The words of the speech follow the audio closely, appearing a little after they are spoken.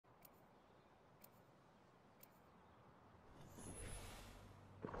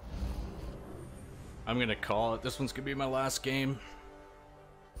I'm gonna call it. This one's gonna be my last game.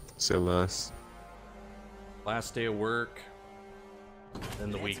 Say less. Last day of work.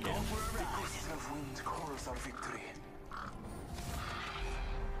 Then the weekend.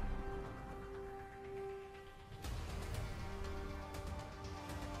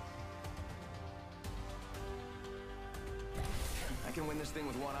 I can win this thing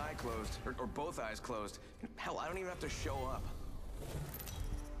with one eye closed, or both eyes closed. Hell, I don't even have to show up.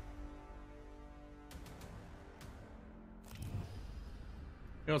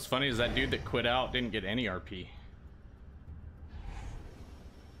 You know what's funny is that dude that quit out didn't get any RP.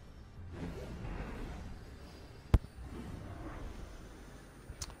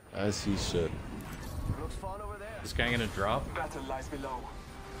 As he should. Looks fun over there. This guy gonna drop? Battle lies below.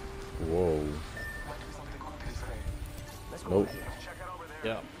 Whoa. Might be something good this way. Let's go Nope. over here. Check it over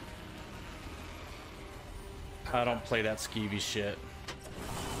there. Yeah. I don't play that skeevy shit.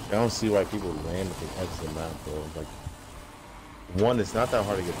 I don't see why people land at the edge of the map, bro. Like, one, it's not that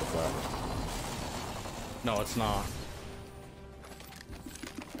hard to get the flag. No, it's not.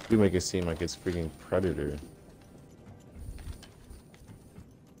 You make it seem like it's freaking Predator.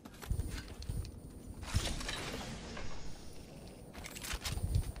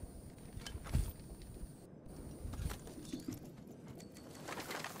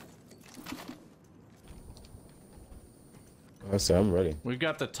 I say I'm ready. We've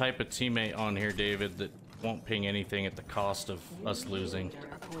got the type of teammate on here, David, that won't ping anything at the cost of us losing.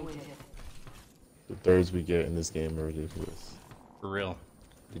 The thirds we get in this game are ridiculous. For real.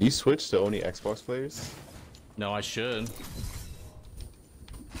 Did you switch to only Xbox players? No, I should.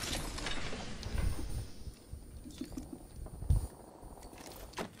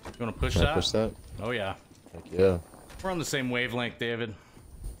 You wanna push Can I that? push that? Oh yeah. Heck yeah. We're on the same wavelength, David.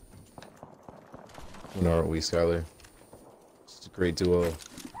 When aren't we, Skylar? It's a great duo.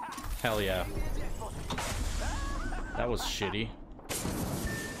 Hell yeah. That was shitty.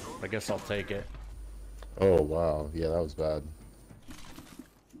 I guess I'll take it. Oh wow, yeah, that was bad.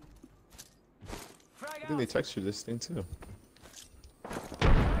 I think they textured this thing too.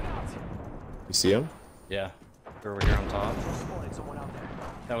 You see him? Yeah. They're over here on top.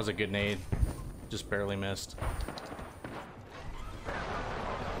 That was a good nade. Just barely missed.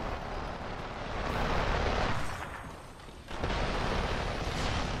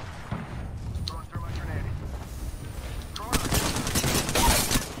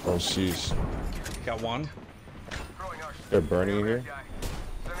 Oh sheesh. Got one. They're burning here.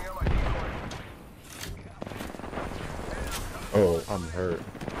 Oh, I'm hurt.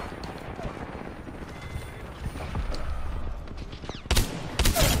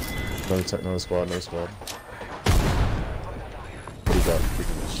 No squad, no squad. He got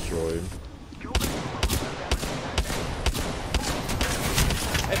freaking destroyed.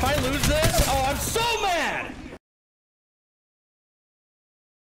 If I lose this, oh, I'm so mad!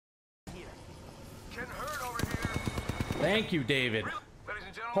 Thank you, David.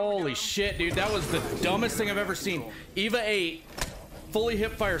 Holy shit, dude. That was the dumbest thing I've ever seen. Eva 8, fully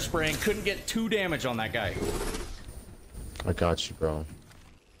hip fire spraying, couldn't get 2 damage on that guy. I got you, bro.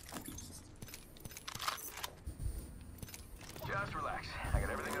 Just relax. I got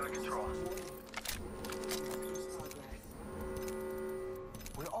everything under control.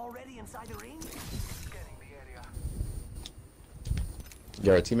 We're already inside the ring? Scanning the area.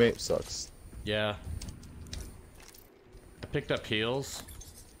 Yeah, our teammate sucks. Yeah. I picked up heals.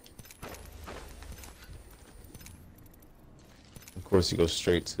 Of course, you go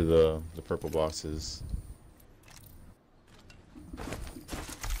straight to the purple boxes.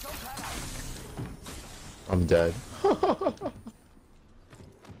 I'm dead.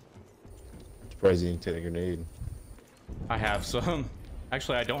 Surprised you didn't take a grenade. I have some.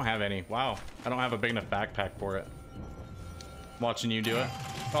 Actually, I don't have any. Wow. I don't have a big enough backpack for it. Watching you do it.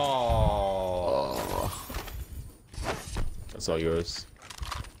 Oh. That's all yours.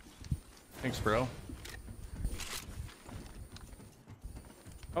 Thanks, bro.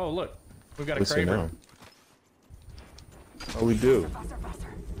 Oh, look. We've got a What's here Kraber. now? Oh, we do.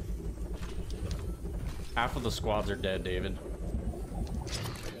 Half of the squads are dead, David.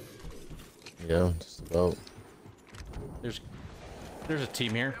 Yeah, just about. There's a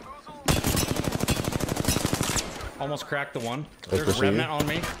team here. Almost cracked the one. There's a pushing remnant you? on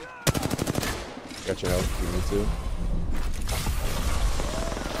me. Got your help. You need to.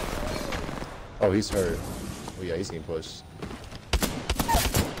 Oh, he's hurt. Oh yeah, he's getting pushed.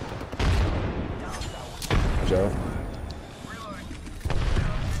 Joe.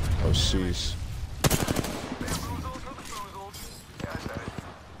 Oh sheesh.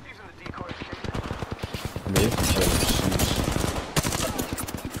 Me? Oh, sheesh.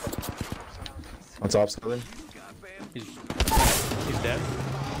 top, Skyler. He's dead.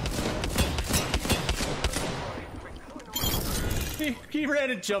 He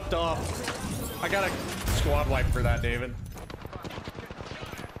ran and jumped off. I got a squad wipe for that, David.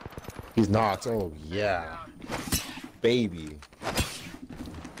 He's knocked. Oh, yeah. Baby.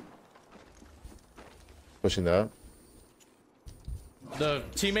 Pushing that. The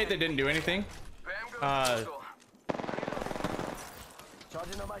teammate that didn't do anything. Charging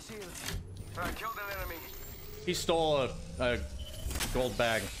on my shield. I killed an enemy. He stole a gold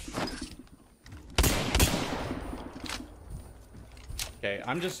bag. Okay,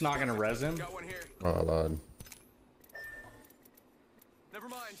 I'm just not gonna res him. Got one here. Oh, Lord. Never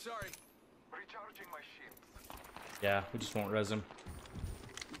mind, sorry. Recharging my shields. Yeah, we just won't res him.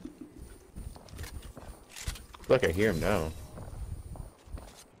 I feel like I hear him now.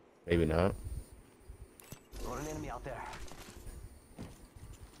 Maybe not. Got an enemy out there.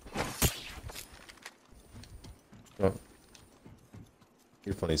 Oh.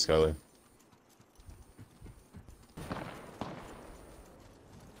 You're funny, Skyler.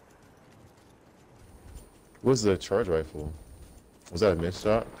 What's the charge rifle? Was that a missed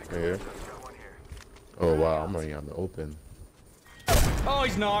shot? Right here. Oh wow, I'm running out in the open. Oh,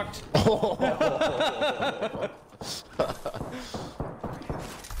 he's knocked.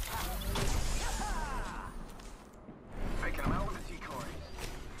 Making him out with a decoy.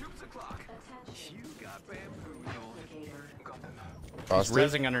 Dupes o'clock. You got bamboozled. Got them. He's Frosted?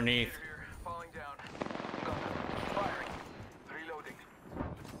 resing underneath. Here, falling down. Got them. Firing. Reloading.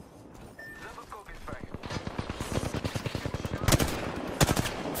 Level scope is back.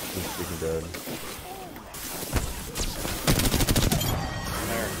 He's freaking dead.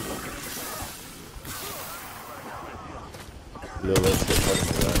 Yo, let's get fucking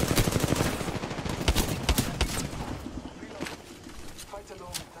to that. Fight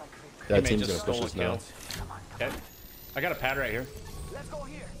alone, tank. That Teammate team's just gonna push stole a us kill. now. Okay. I got a pad right here. Let's go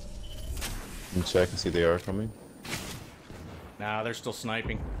here. Let me check and see if they are coming. Nah, they're still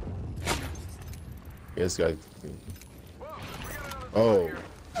sniping. Yeah, this guy. Whoa, we got another Oh, here.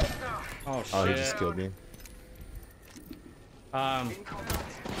 Oh shit. oh, he just killed me. Where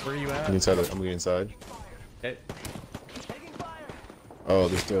are you I'm at? inside. I'm getting inside. Okay. Taking fire. Oh,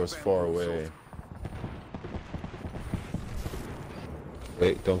 this door is far away.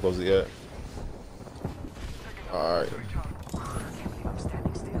 Wait, don't close it yet. Alright. I'm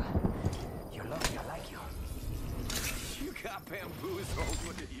standing still. You're lucky I like you. You got bamboozled.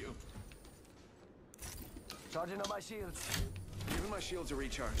 Look at you. Charging on my shields. Giving my shields a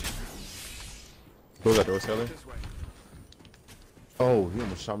recharge. Close that door, Skyler. This way. Oh, he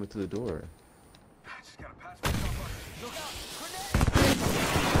almost shot me through the door. Just gotta pass myself up. Look out!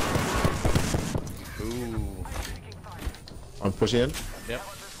 Grenade! Ooh. I'm pushing in. Yep.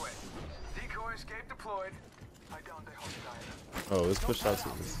 This way. Decoy escape deployed. I downed the hostile. Oh, let's push out to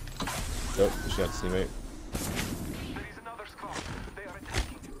this. Yep, push out to teammate. There is another squad. They are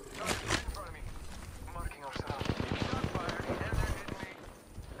attacking. Target in front of me. Marking our surroundings. Shot fired, and they're hitting me.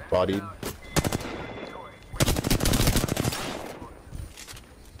 Bodied.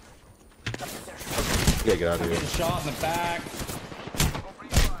 Yeah, get out of here. Shot in the back.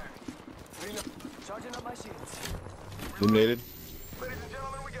 Charging up my shields. Eliminated. Ladies and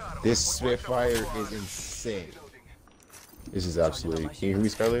gentlemen, we got him. This Spitfire is insane. This is absolutely. Can you hear me,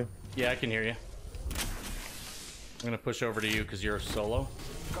 Skyler? Yeah, I can hear you. I'm gonna push over to you because you're solo.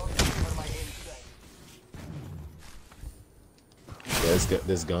 Yeah,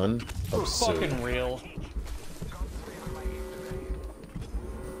 this gun. Absurd. Fucking real.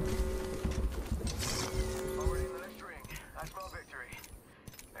 Already in the next ring. I smell victory.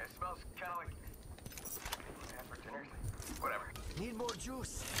 It smells kind of like effort dinner. Whatever. Need more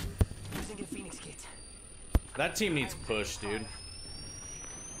juice. Using a Phoenix kit. That team needs push, dude.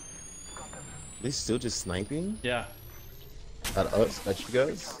 They still just sniping Yeah, at us, at you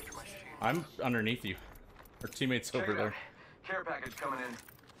guys. I'm underneath you. Our teammate's over there. Care package coming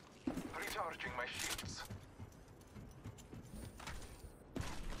in. Recharging my shields.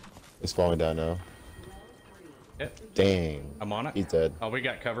 It's falling down now. Yep. Dang. I'm on it. He's dead. Oh, we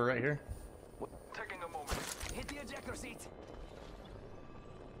got cover right here. Taking a moment. Hit the ejector seat.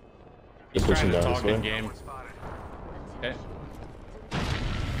 He's Pushing trying to down talk this in way. game. Okay.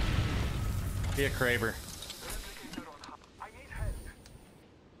 Be a Kraber. I need help.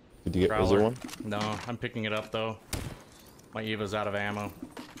 Did you get was there Prowler. one? No, I'm picking it up though. My Eva's out of ammo.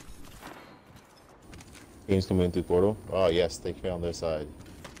 Games coming in through portal. Oh yes, they came on their side.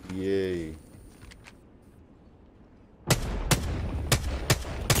 Yay.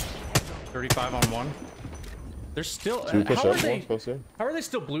 35 on one. They're still. Should we push How are up more they? closer? How are they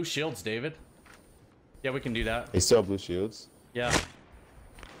still blue shields, David? Yeah, we can do that. They still have blue shields. Yeah.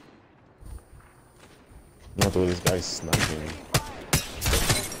 Not the way this guy's sniping.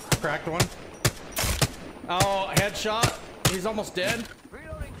 Cracked one. Oh, headshot. He's almost dead.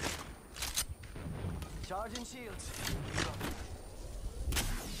 Reloading. Charging shields.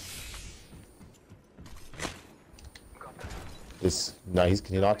 This, nah, can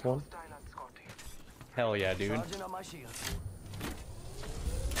he knock one? Hell yeah, dude. Charging on my shields.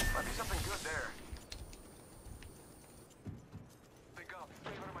 Might be something good there. Big up.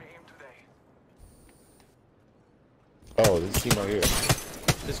 Favor my aim today. Oh, this team right here.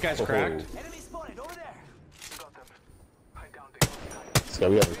 This guy's Oh. cracked. Enemy spotted over there. Got them. Hide down the hostile. This guy,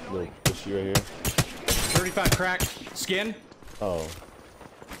 we have a little bushy right here. 35 cracked. Skin. Oh,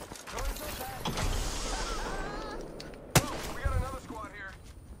 We got another squad here.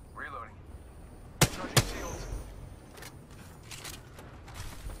 Reloading. Charging shields.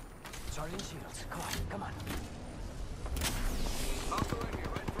 Charging shields. Come on. Hostile enemy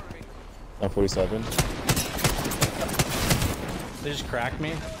right in front of me. 147. They just cracked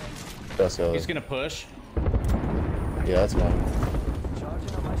me. That's He's gonna push. yeah, that's fine.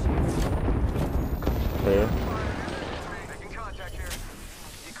 Charging on my shields. Clear. Making contact here.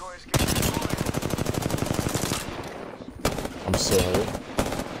 Decoy escape deployed. I'm so hurt.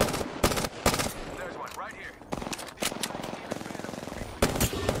 There's one right here.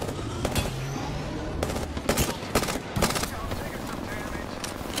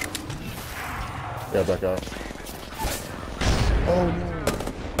 Yeah, back out. Oh no.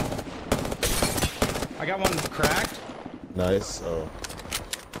 I got one cracked. Nice. Oh.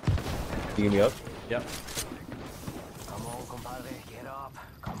 You get me up? Yep. Come on, compadre. Get up.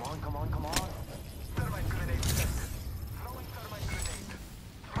 Come on. Thermite grenade detected. Throwing thermite grenade.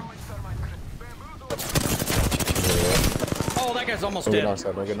 Throwing thermite grenade. Bamboozle. Yeah. Oh, that guy's almost Don't get dead. knocked,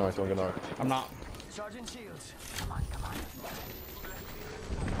 don't get knocked, don't get knocked. I'm not. Charging shields. Come on.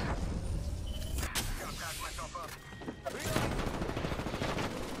 Gotta patch myself up.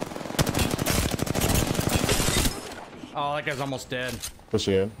 Oh, that guy's almost dead. Push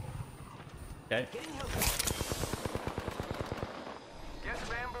you in. Okay. Get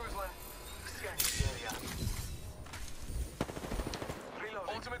bamboozling. Scanning the area. Reload.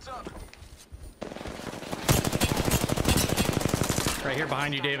 Ultimate's up. Right here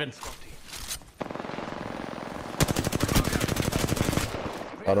behind you, David.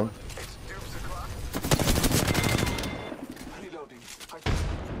 Got him. It's dooms o'clock. Reloading.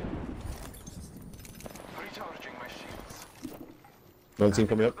 Recharging my shields. Another team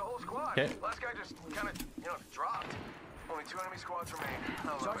coming up. The whole squad. Okay. Last guy just kind of, dropped. Only 2 enemy squads remain. I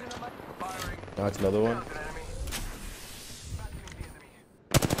love Charging it. on my. Firing. That's another one. Found an enemy. Battling the enemy.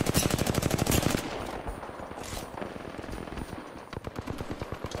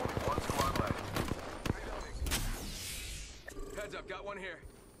 Only 1 squad left. Reloading. Heads up, got one here.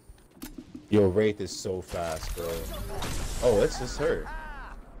 Yo, Wraith is so fast, bro. Oh, it's just her.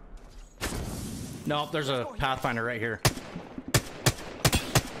 No, there's a Pathfinder right here.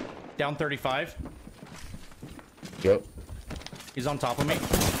 Down 35. Yep. He's on top of me.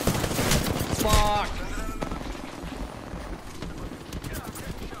 Fuck!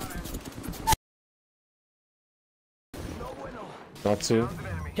 Not two. Found an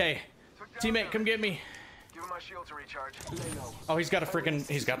enemy. Okay. Teammate, come get me. Give him my shield to recharge. Oh, he's got a freaking...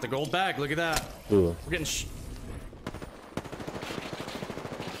 He's got the gold bag. Look at that. Ooh. We're getting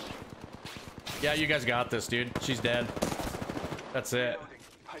Yeah, you guys got this, dude. She's dead. That's it.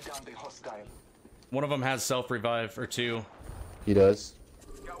 Hide down the hostile. One of them has self-revive, or two. He does.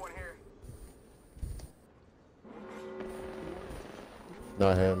 Got one here.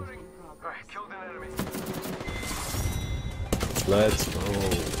 Not him. Alright, killed an enemy. Let's go.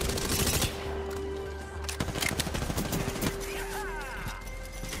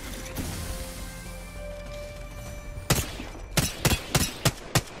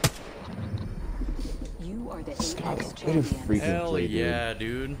 You are the Scott, Apex what a champion. freaking Hell play, dude. yeah,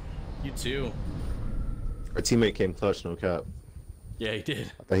 dude. You too. Our teammate came clutch, no cap. Yeah, he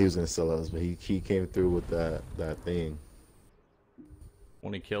did. I thought he was gonna sell us, but he came through with that thing.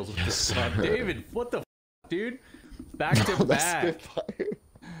 20 kills with the sun. David, what the f, dude? Back to That's back. Spitfire.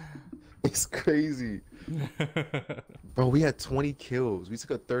 It's crazy. Bro, we had 20 kills. We took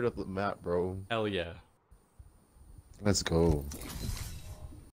a third of the map, bro. Hell yeah. Let's go.